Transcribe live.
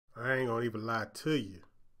ain't gonna even lie to you.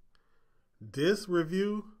 This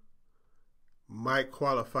review might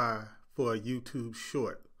qualify for a YouTube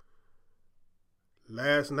short.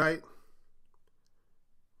 Last night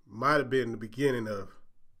might have been the beginning of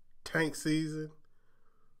tank season.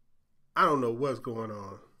 I don't know what's going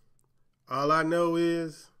on. All I know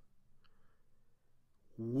is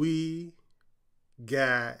we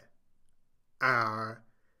got our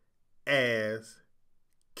ass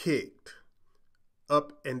kicked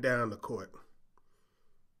up and down the court.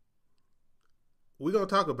 We're going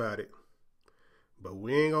to talk about it, but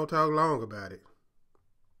we ain't going to talk long about it.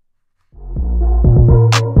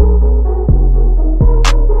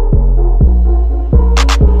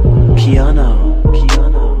 KeyAno.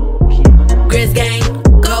 Grizz gang,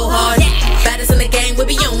 go hard. Baddest in the game, we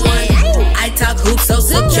be on one. I talk hoops so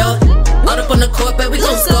secure. All up on the court, but we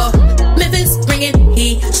gon' score. Memphis bringing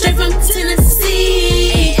heat straight from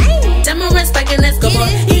Tennessee. Damarin spiking, let's go for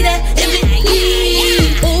he that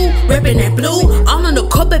MVP. Ooh, reppin' that blue. All on the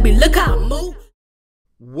court, baby, look how I move.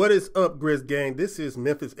 What is up, Grizz gang? This is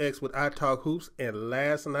Memphis X with iTalkHoops, and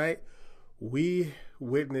last night we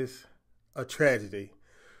witnessed a tragedy.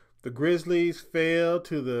 The Grizzlies fell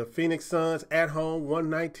to the Phoenix Suns at home,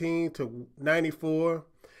 119-94.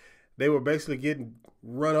 They were basically getting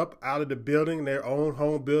run up out of the building, their own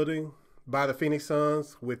home building, by the Phoenix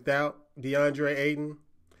Suns without DeAndre Ayton.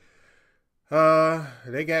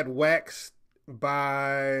 They got waxed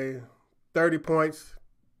by 30 points.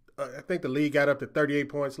 I think the league got up to 38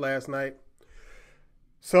 points last night.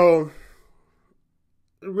 So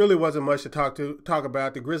it really wasn't much to talk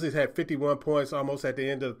about. The Grizzlies had 51 points almost at the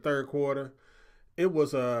end of the third quarter. It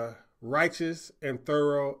was a righteous and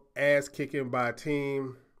thorough ass kicking by a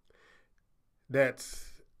team that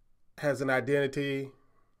has an identity,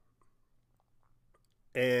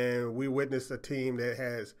 and we witnessed a team that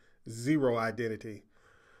has zero identity.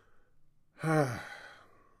 I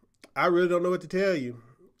really don't know what to tell you.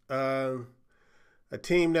 A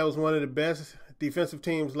team that was one of the best defensive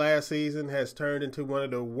teams last season has turned into one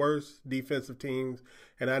of the worst defensive teams,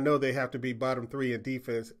 and I know they have to be bottom 3 in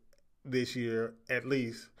defense this year at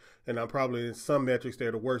least, and I'm probably in some metrics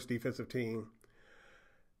they're the worst defensive team.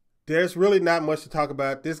 There's really not much to talk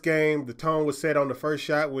about. This game, the tone was set on the first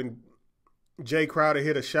shot when Jay Crowder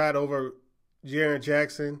hit a shot over Jaren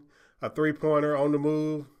Jackson, a three-pointer on the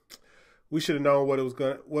move. We should have known what it was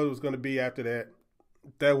going to be after that.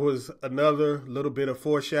 That was another little bit of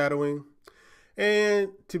foreshadowing. And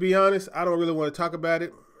to be honest, I don't really want to talk about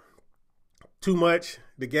it too much.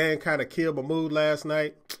 The game kind of killed my mood last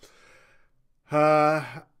night.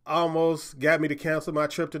 Almost got me to cancel my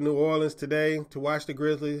trip to New Orleans today to watch the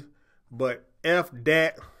Grizzlies. But F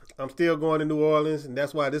that. I'm still going to New Orleans, and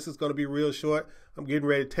that's why this is going to be real short. I'm getting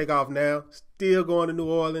ready to take off now. Still going to New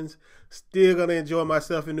Orleans. Still going to enjoy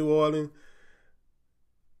myself in New Orleans.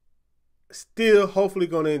 Still hopefully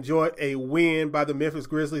going to enjoy a win by the Memphis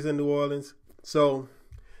Grizzlies in New Orleans. So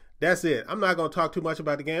that's it. I'm not going to talk too much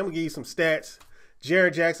about the game. I'm going to give you some stats.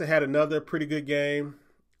 Jaren Jackson had another pretty good game.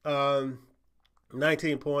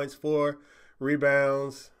 19 points, 4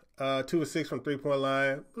 rebounds, 2 of 6 from three-point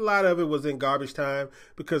line. A lot of it was in garbage time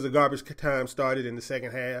because the garbage time started in the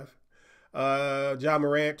second half. Ja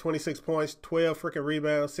Morant, 26 points, 12 freaking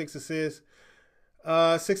rebounds, 6 assists.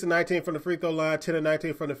 6 of 19 from the free throw line, 10 of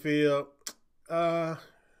 19 from the field. A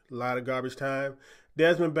lot of garbage time.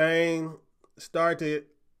 Desmond Bane started to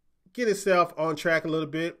get himself on track a little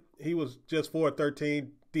bit. He was just 4 of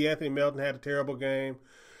 13. DeAnthony Melton had a terrible game.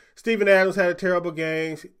 Steven Adams had a terrible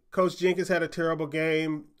game. Coach Jenkins had a terrible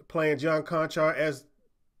game playing John Conchar as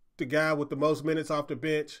the guy with the most minutes off the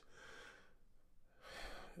bench.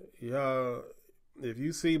 If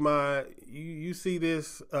you see you see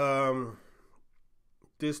this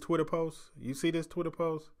this Twitter post,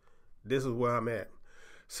 this is where I'm at.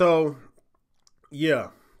 So yeah,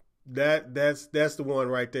 that's the one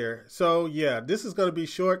right there. So yeah, this is going to be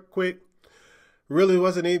short, quick. Really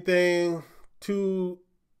wasn't anything too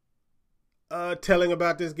telling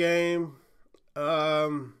about this game.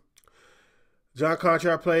 John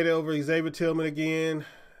Conchar played over Xavier Tillman again.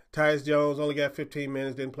 Tyus Jones only got 15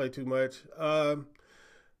 minutes, didn't play too much.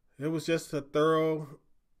 It was just a thorough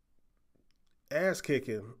ass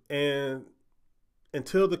kicking. And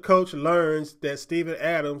until the coach learns that Steven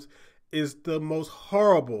Adams is the most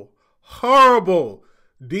horrible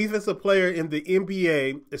defensive player in the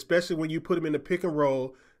NBA, especially when you put him in the pick and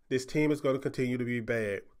roll, this team is going to continue to be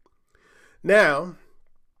bad. Now,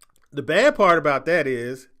 the bad part about that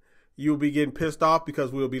is you'll be getting pissed off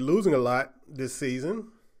because we'll be losing a lot this season.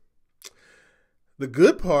 The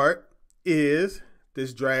good part is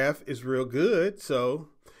this draft is real good. So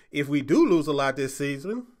if we do lose a lot this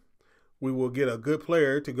season, we will get a good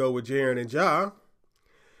player to go with Jaren and Ja.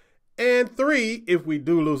 And 3, if we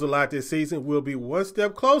do lose a lot this season, we'll be one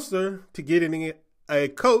step closer to getting a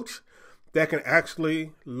coach that can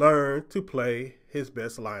actually learn to play his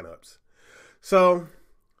best lineups. So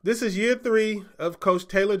this is year 3 of Coach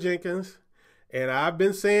Taylor Jenkins, and I've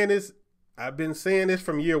been saying this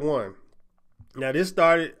from year 1. Now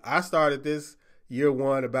I started this year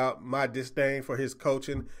 1 about my disdain for his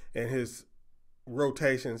coaching and his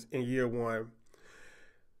rotations in year 1.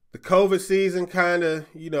 The COVID season kind of,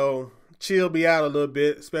 chilled me out a little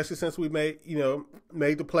bit, especially since we made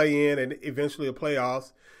the play-in and eventually the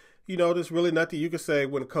playoffs. There's really nothing you can say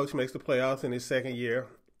when a coach makes the playoffs in his second year.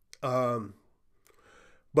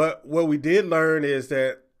 But what we did learn is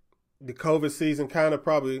that the COVID season kind of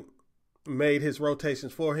probably made his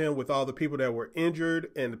rotations for him with all the people that were injured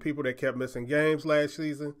and the people that kept missing games last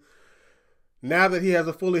season. Now that he has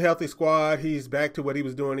a fully healthy squad, he's back to what he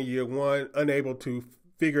was doing in year 1, unable to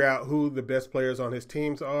figure out who the best players on his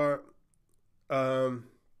teams are. And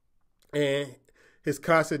his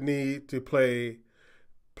constant need to play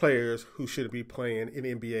players who should be playing in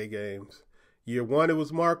NBA games. Year 1, it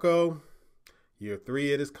was Marco. Year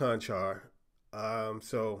 3, it is Conchar.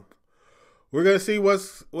 So we're going to see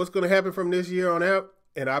what's going to happen from this year on out.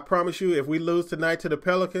 And I promise you, if we lose tonight to the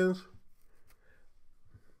Pelicans,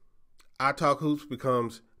 iTalkHoops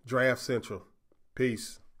becomes Draft Central.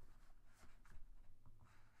 Peace.